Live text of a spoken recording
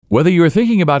Whether you are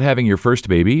thinking about having your first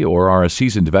baby or are a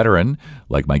seasoned veteran,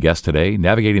 like my guest today,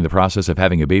 navigating the process of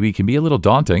having a baby can be a little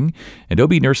daunting, and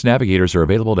OB Nurse Navigators are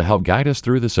available to help guide us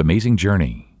through this amazing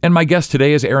journey. And my guest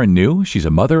today is Erin New. She's a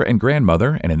mother and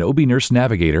grandmother and an OB Nurse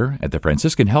Navigator at the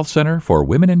Franciscan Health Center for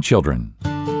Women and Children.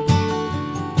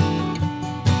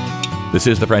 This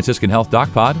is the Franciscan Health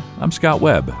Doc Pod. I'm Scott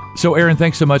Webb. So, Erin,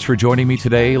 thanks so much for joining me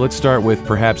today. Let's start with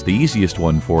perhaps the easiest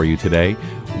one for you today.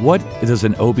 What does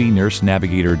an OB Nurse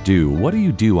Navigator do? What do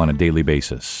you do on a daily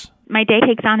basis? My day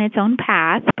takes on its own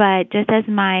path, but just as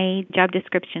my job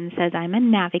description says, I'm a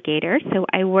navigator. So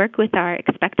I work with our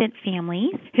expectant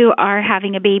families who are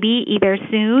having a baby either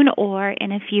soon or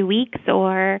in a few weeks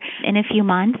or in a few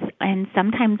months, and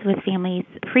sometimes with families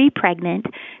pre-pregnant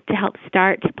to help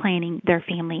start planning their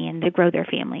family and to grow their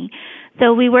family.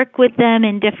 So we work with them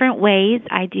in different ways.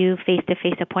 I do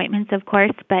face-to-face appointments, of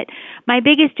course, but my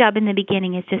biggest job in the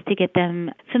beginning is just to get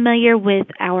them familiar with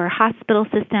our hospital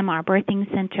system, our birthing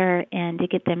center, and to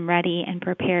get them ready and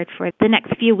prepared for the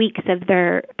next few weeks of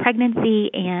their pregnancy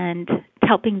and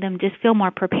helping them just feel more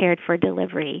prepared for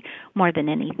delivery more than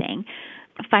anything.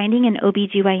 Finding an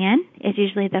OBGYN is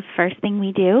usually the first thing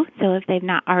we do. So if they've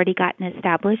not already gotten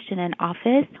established in an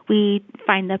office, we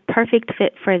find the perfect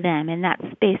fit for them, and that's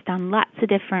based on lots of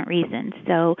different reasons.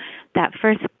 So that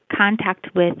first contact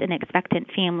with an expectant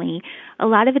family, a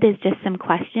lot of it is just some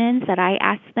questions that I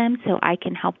ask them so I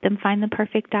can help them find the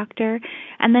perfect doctor.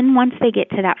 And then once they get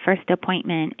to that first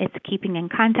appointment, it's keeping in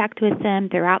contact with them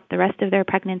throughout the rest of their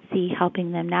pregnancy,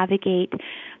 helping them navigate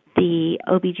the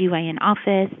OBGYN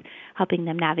office, helping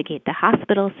them navigate the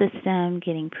hospital system,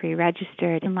 getting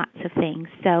pre-registered, and lots of things.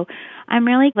 So I'm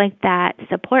really like that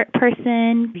support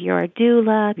person, your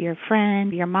doula, your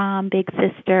friend, your mom, big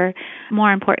sister.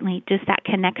 More importantly, just that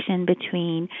connection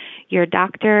between your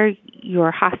doctor,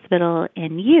 your hospital,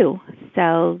 and you.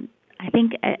 So I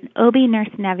think an OB Nurse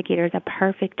Navigator is a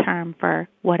perfect term for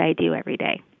what I do every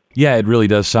day. Yeah, it really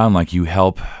does sound like you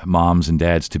help moms and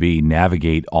dads to be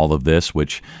navigate all of this,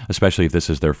 which, especially if this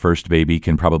is their first baby,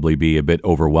 can probably be a bit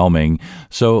overwhelming.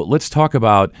 So let's talk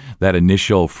about that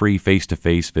initial free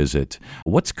face-to-face visit.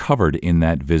 What's covered in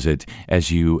that visit as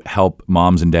you help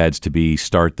moms and dads to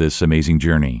start this amazing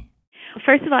journey?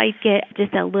 First of all, I get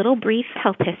just a little brief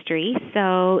health history.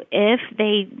 So if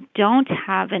they don't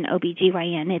have an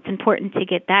OBGYN, it's important to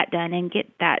get that done and get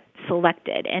that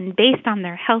selected. And based on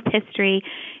their health history,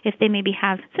 if they maybe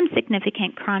have some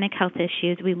significant chronic health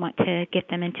issues, we want to get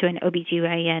them into an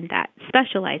OBGYN that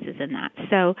specializes in that.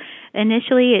 So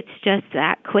initially, it's just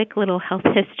that quick little health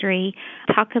history,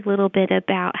 talk a little bit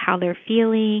about how they're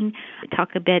feeling, talk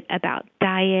a bit about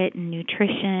diet and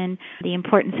nutrition, the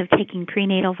importance of taking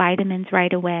prenatal vitamins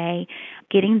right away,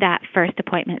 getting that first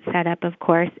appointment set up, of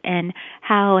course, and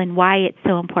how and why it's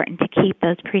so important to keep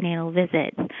those prenatal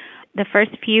visits. The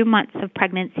first few months of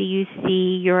pregnancy, you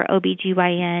see your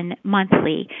OBGYN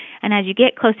monthly. And as you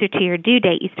get closer to your due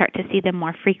date, you start to see them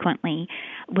more frequently,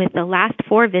 with the last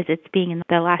 4 visits being in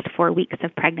the last 4 weeks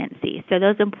of pregnancy. So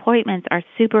those appointments are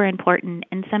super important,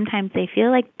 and sometimes they feel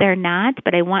like they're not,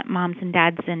 but I want moms and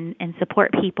dads and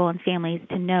support people and families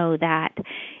to know that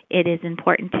it is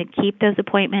important to keep those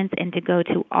appointments and to go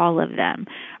to all of them.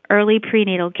 Early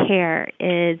prenatal care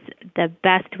is the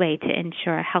best way to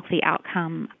ensure a healthy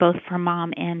outcome, both for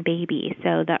mom and baby.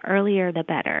 So the earlier, the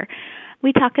better.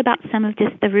 We talk about some of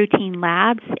just the routine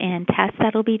labs and tests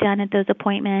that will be done at those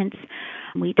appointments.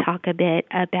 We talk a bit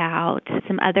about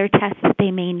some other tests that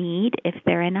they may need if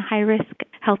they're in a high-risk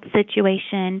health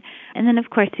situation. And then, of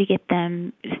course, we get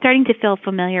them starting to feel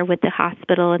familiar with the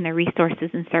hospital and the resources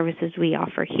and services we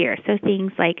offer here. So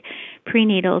things like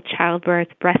prenatal, childbirth,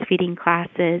 breastfeeding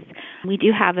classes. We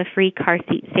do have a free car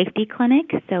seat safety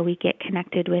clinic, so we get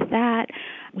connected with that.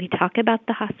 We talk about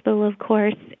the hospital, of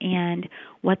course, and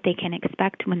what they can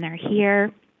expect when they're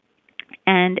here.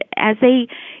 And as they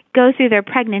go through their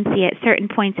pregnancy, at certain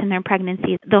points in their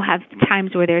pregnancy, they'll have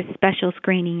times where there's special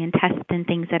screening and tests and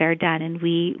things that are done, and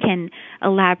we can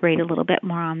elaborate a little bit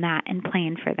more on that and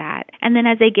plan for that. And then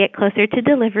as they get closer to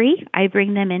delivery, I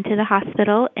bring them into the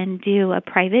hospital and do a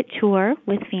private tour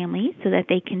with families so that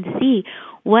they can see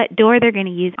what door they're going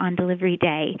to use on delivery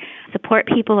day. Support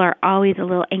people are always a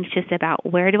little anxious about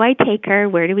where do I take her,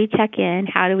 where do we check in,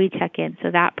 how do we check in,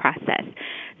 so that process.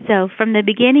 So from the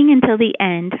beginning until the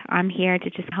end, I'm here to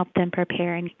just help them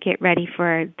prepare and get ready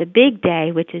for the big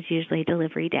day, which is usually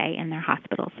delivery day in their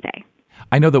hospital stay.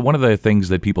 I know that one of the things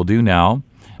that people do now,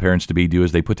 parents-to-be do,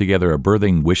 is they put together a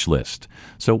birthing wish list.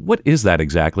 So what is that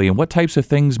exactly, and what types of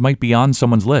things might be on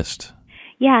someone's list?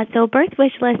 Yeah, so birth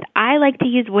wish list, I like to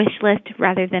use wish list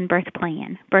rather than birth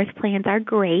plan. Birth plans are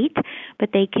great, but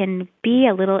they can be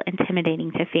a little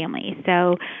intimidating to families.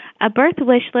 So a birth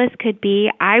wish list could be,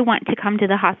 I want to come to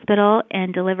the hospital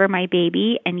and deliver my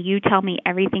baby, and you tell me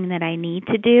everything that I need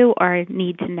to do or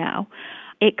need to know.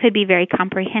 It could be very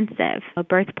comprehensive. A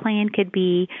birth plan could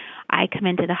be, I come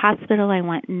into the hospital, I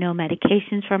want no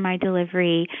medications for my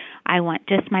delivery, I want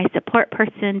just my support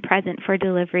person present for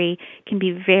delivery. It can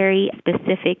be very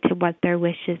specific to what their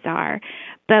wishes are.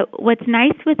 But what's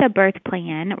nice with a birth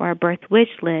plan or a birth wish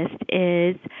list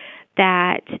is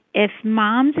that if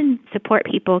moms and support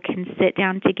people can sit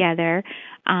down together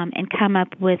and come up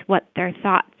with what their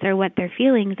thoughts or what their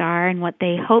feelings are and what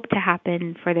they hope to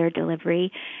happen for their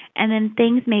delivery, and then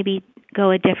things maybe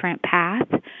go a different path,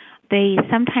 they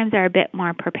sometimes are a bit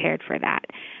more prepared for that.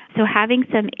 So having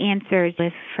some answers,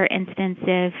 if, for instance,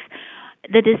 if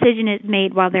the decision is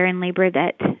made while they're in labor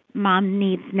that mom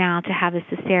needs now to have a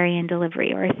cesarean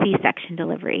delivery or a C-section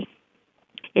delivery,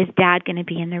 is dad going to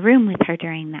be in the room with her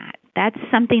during that? That's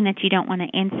something that you don't want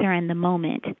to answer in the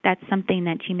moment. That's something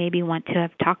that you maybe want to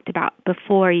have talked about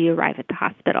before you arrive at the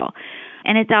hospital.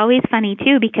 And it's always funny,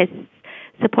 too, because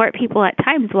support people at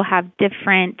times will have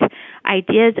different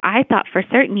ideas. I thought for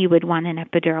certain you would want an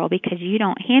epidural because you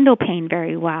don't handle pain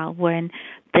very well, when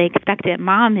the expectant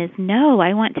mom is, no,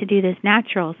 I want to do this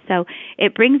natural. So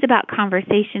it brings about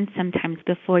conversations sometimes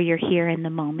before you're here in the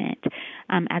moment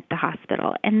at the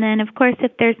hospital. And then, of course,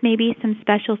 if there's maybe some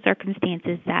special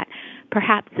circumstances that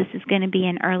perhaps this is going to be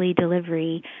an early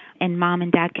delivery and mom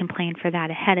and dad can plan for that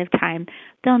ahead of time,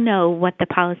 they'll know what the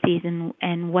policies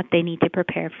and what they need to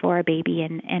prepare for a baby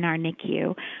in our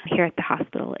NICU here at the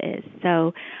hospital is.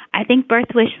 So I think birth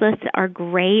wish lists are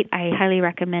great. I highly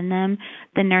recommend them.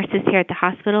 The nurses here at the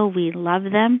hospital, we love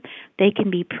them. They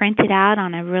can be printed out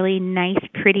on a really nice,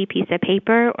 pretty piece of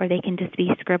paper, or they can just be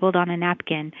scribbled on a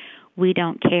napkin. We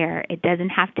don't care. It doesn't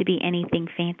have to be anything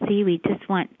fancy. We just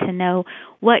want to know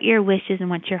what your wishes and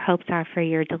what your hopes are for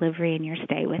your delivery and your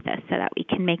stay with us so that we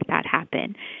can make that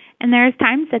happen. And there's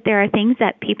times that there are things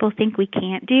that people think we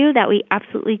can't do that we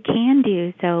absolutely can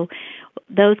do. So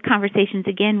those conversations,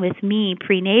 again, with me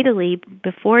prenatally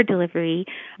before delivery,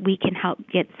 we can help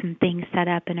get some things set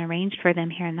up and arranged for them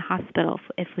here in the hospital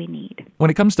if we need. When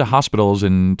it comes to hospitals,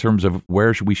 in terms of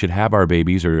where we should have our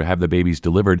babies or have the babies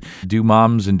delivered, do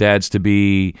moms and dads to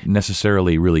be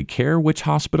necessarily really care which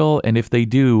hospital? And if they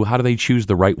do, how do they choose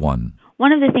the right one?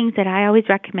 One of the things that I always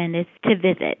recommend is to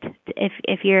visit.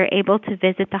 If you're able to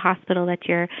visit the hospital that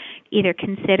you're either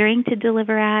considering to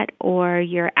deliver at or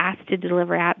you're asked to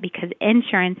deliver at because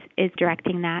insurance is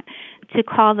directing that, to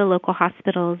call the local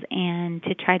hospitals and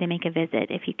to try to make a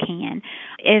visit if you can.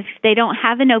 If they don't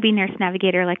have an OB nurse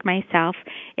navigator like myself,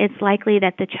 it's likely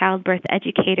that the childbirth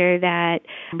educator that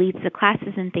leads the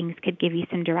classes and things could give you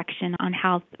some direction on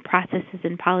how processes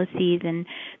and policies and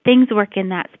things work in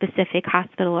that specific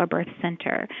hospital or birth center.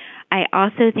 I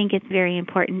also think it's very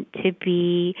important to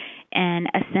be in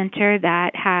a center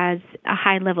that has a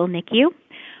high-level NICU,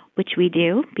 which we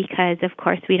do because, of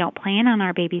course, we don't plan on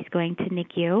our babies going to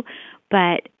NICU.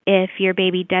 But if your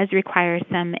baby does require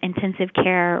some intensive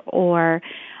care or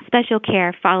special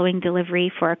care following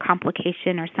delivery for a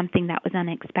complication or something that was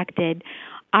unexpected,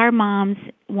 our moms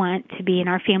want to be and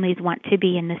our families want to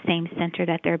be in the same center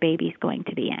that their baby's going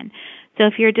to be in. So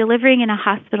if you're delivering in a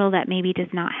hospital that maybe does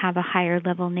not have a higher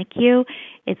level NICU,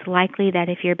 it's likely that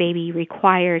if your baby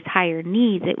requires higher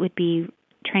needs, it would be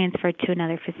transferred to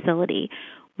another facility,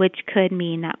 which could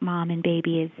mean that mom and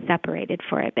baby is separated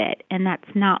for a bit, and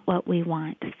that's not what we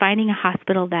want. Finding a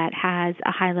hospital that has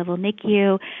a high-level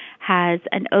NICU, has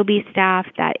an OB staff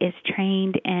that is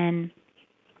trained in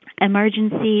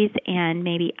emergencies and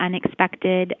maybe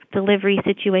unexpected delivery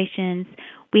situations.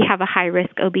 We have a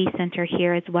high-risk OB center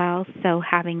here as well, so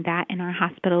having that in our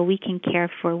hospital, we can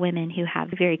care for women who have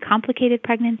very complicated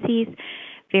pregnancies,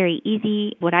 very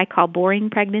easy, what I call boring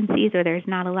pregnancies, or there's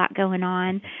not a lot going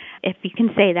on, if you can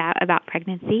say that about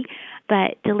pregnancy.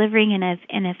 But delivering in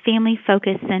a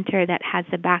family-focused center that has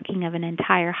the backing of an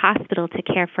entire hospital to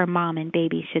care for mom and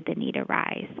baby should the need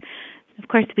arise. Of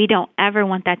course, we don't ever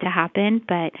want that to happen,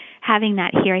 but having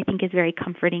that here I think is very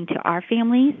comforting to our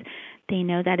families. They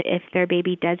know that if their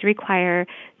baby does require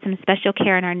some special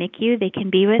care in our NICU, they can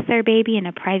be with their baby in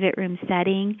a private room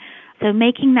setting. So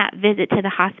making that visit to the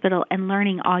hospital and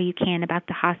learning all you can about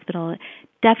the hospital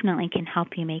definitely can help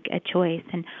you make a choice.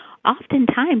 And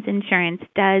oftentimes insurance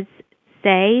does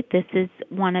say this is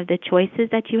one of the choices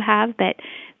that you have, but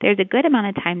there's a good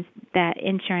amount of times that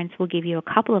insurance will give you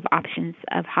a couple of options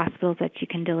of hospitals that you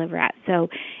can deliver at. So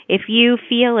if you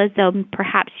feel as though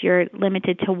perhaps you're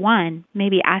limited to one,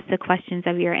 maybe ask the questions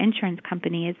of your insurance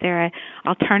company, is there an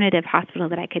alternative hospital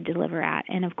that I could deliver at?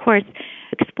 And of course,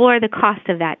 explore the cost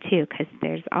of that too, because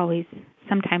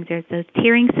sometimes there's those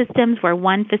tiering systems where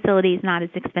one facility is not as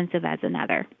expensive as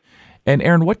another. And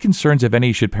Erin, what concerns, if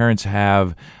any, should parents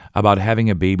have about having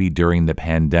a baby during the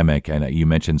pandemic? And you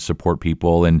mentioned support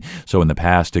people, and so in the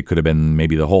past it could have been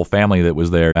maybe the whole family that was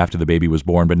there after the baby was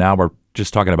born, but now we're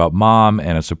just talking about mom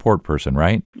and a support person,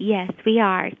 right? Yes, we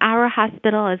are. Our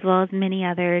hospital, as well as many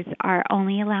others, are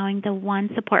only allowing the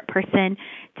one support person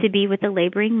to be with the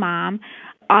laboring mom.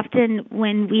 Often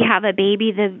when we have a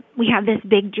baby, we have this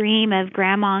big dream of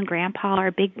grandma and grandpa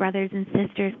or big brothers and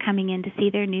sisters coming in to see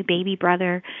their new baby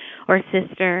brother or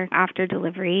sister after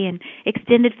delivery, and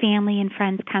extended family and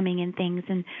friends coming and things,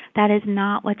 and that is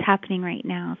not what's happening right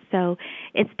now. So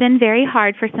it's been very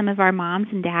hard for some of our moms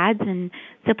and dads and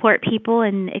support people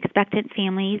and expectant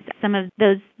families. Some of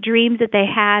those dreams that they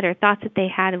had or thoughts that they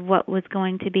had of what was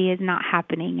going to be is not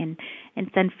happening, and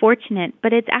it's unfortunate,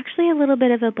 but it's actually a little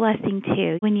bit of a blessing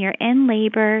too. When you're in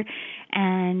labor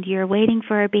and you're waiting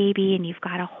for a baby and you've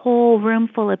got a whole room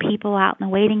full of people out in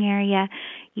the waiting area,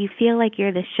 you feel like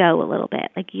you're the show a little bit.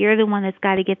 Like you're the one that's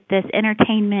got to get this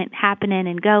entertainment happening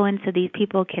and going so these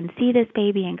people can see this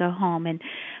baby and go home. And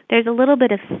there's a little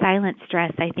bit of silent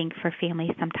stress, I think, for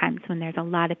families sometimes when there's a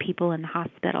lot of people in the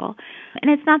hospital. And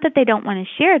it's not that they don't want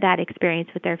to share that experience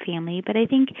with their family, but I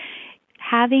think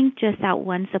having just that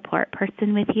one support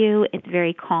person with you, it's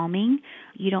very calming.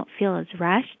 You don't feel as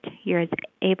rushed. You're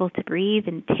able to breathe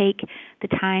and take the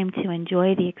time to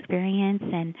enjoy the experience.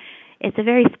 And it's a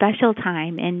very special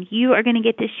time. And you are going to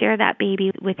get to share that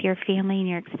baby with your family and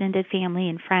your extended family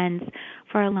and friends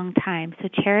for a long time. So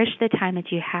cherish the time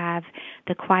that you have,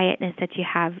 the quietness that you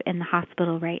have in the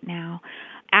hospital right now.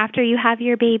 After you have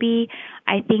your baby,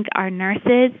 I think our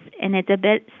nurses, and it's a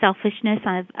bit selfishness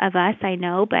of us, I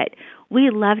know, but we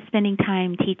love spending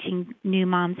time teaching new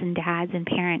moms and dads and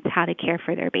parents how to care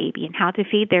for their baby and how to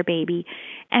feed their baby.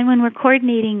 And when we're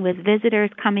coordinating with visitors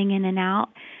coming in and out,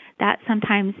 that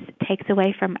sometimes takes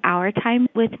away from our time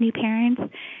with new parents,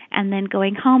 and then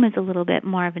going home is a little bit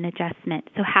more of an adjustment.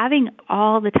 So having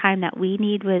all the time that we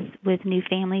need with new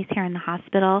families here in the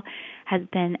hospital has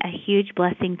been a huge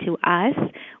blessing to us.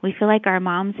 We feel like our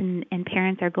moms and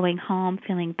parents are going home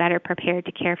feeling better prepared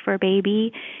to care for a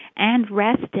baby and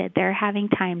rested. They're having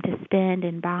time to spend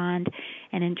and bond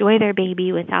and enjoy their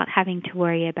baby without having to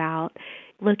worry about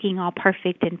looking all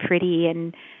perfect and pretty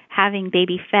and having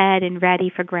baby fed and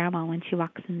ready for grandma when she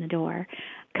walks in the door.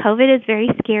 COVID is very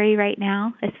scary right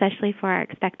now, especially for our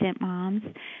expectant moms.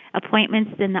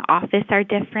 Appointments in the office are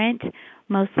different.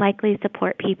 Most likely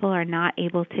support people are not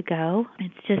able to go.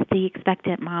 It's just the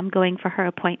expectant mom going for her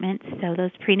appointments, so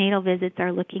those prenatal visits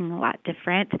are looking a lot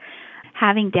different.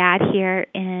 Having dad here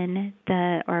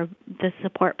or the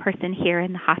support person here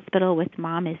in the hospital with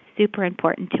mom is super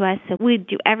important to us. So we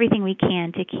do everything we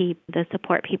can to keep the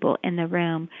support people in the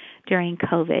room during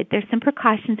COVID. There's some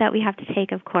precautions that we have to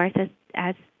take, of course,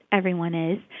 as everyone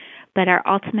is. But our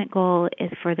ultimate goal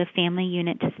is for the family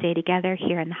unit to stay together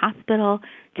here in the hospital,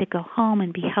 to go home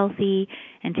and be healthy,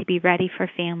 and to be ready for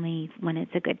family when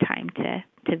it's a good time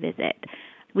to visit.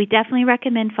 We definitely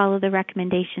recommend follow the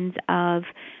recommendations of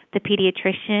the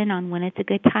pediatrician on when it's a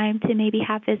good time to maybe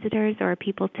have visitors or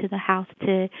people to the house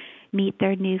to meet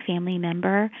their new family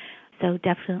member. So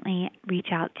definitely reach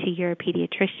out to your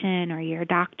pediatrician or your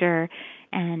doctor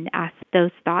and ask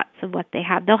those thoughts of what they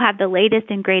have. They'll have the latest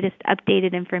and greatest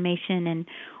updated information and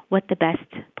what the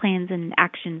best plans and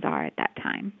actions are at that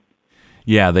time.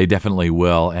 Yeah, they definitely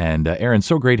will. And Erin,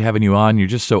 so great having you on. You're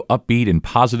just so upbeat and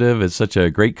positive. It's such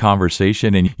a great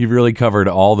conversation, and you've really covered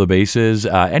all the bases.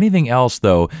 Anything else,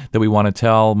 though, that we want to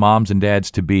tell moms and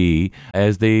dads to be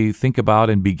as they think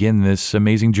about and begin this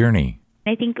amazing journey?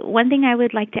 I think one thing I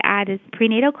would like to add is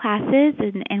prenatal classes,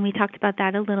 and we talked about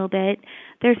that a little bit.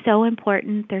 They're so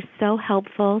important. They're so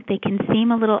helpful. They can seem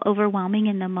a little overwhelming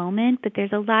in the moment, but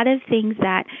there's a lot of things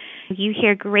that you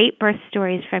hear great birth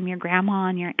stories from your grandma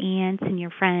and your aunts and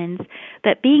your friends,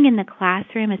 but being in the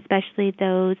classroom, especially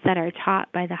those that are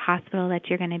taught by the hospital that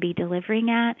you're going to be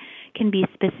delivering at, can be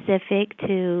specific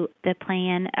to the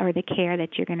plan or the care that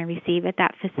you're going to receive at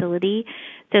that facility.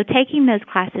 So taking those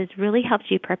classes really helps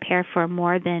you prepare for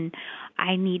more than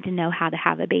I need to know how to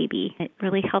have a baby. It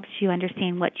really helps you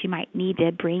understand what you might need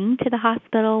to bring to the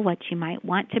hospital, what you might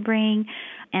want to bring.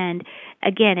 And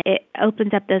again, it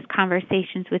opens up those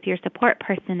conversations with your support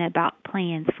person about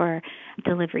plans for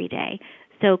delivery day.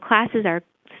 So classes are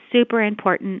super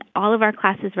important. All of our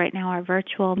classes right now are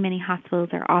virtual. Many hospitals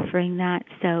are offering that.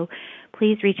 So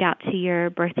please reach out to your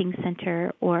birthing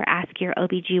center or ask your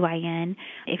OBGYN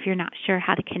if you're not sure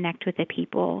how to connect with the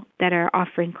people that are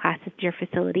offering classes to your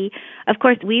facility. Of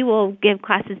course, we will give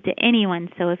classes to anyone.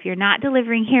 So if you're not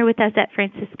delivering here with us at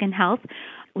Franciscan Health,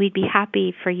 we'd be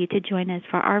happy for you to join us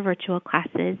for our virtual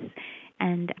classes,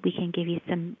 and we can give you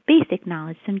some basic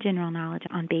knowledge, some general knowledge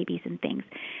on babies and things.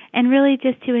 And really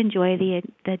just to enjoy the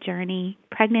journey.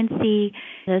 Pregnancy,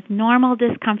 those normal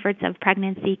discomforts of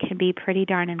pregnancy can be pretty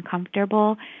darn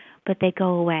uncomfortable, but they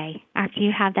go away. After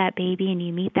you have that baby and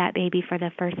you meet that baby for the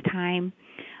first time,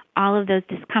 all of those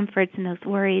discomforts and those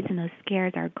worries and those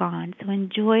scares are gone. So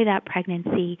enjoy that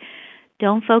pregnancy.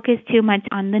 Don't focus too much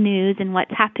on the news and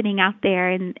what's happening out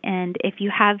there. And if you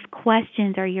have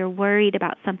questions or you're worried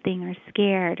about something or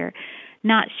scared or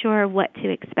not sure what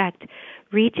to expect,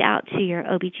 reach out to your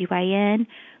OBGYN,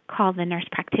 call the nurse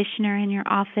practitioner in your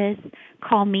office,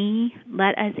 call me,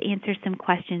 let us answer some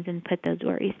questions and put those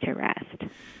worries to rest.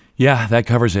 Yeah, that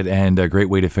covers it, and a great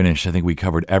way to finish. I think we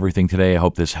covered everything today. I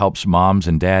hope this helps moms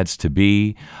and dads to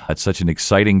be. It's such an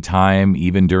exciting time,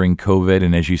 even during COVID,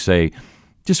 and as you say,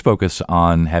 just focus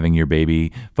on having your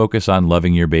baby, focus on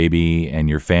loving your baby and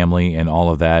your family and all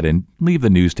of that, and leave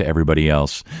the news to everybody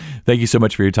else. Thank you so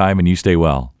much for your time, and you stay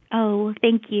well. Oh,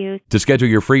 thank you. To schedule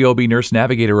your free OB Nurse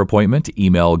Navigator appointment,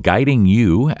 email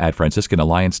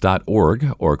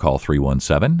guidingyou@franciscanalliance.org or call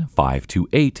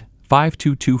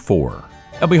 317-528-5224.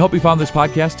 And we hope you found this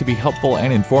podcast to be helpful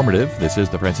and informative. This is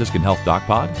the Franciscan Health Doc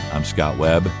Pod. I'm Scott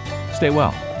Webb. Stay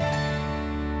well.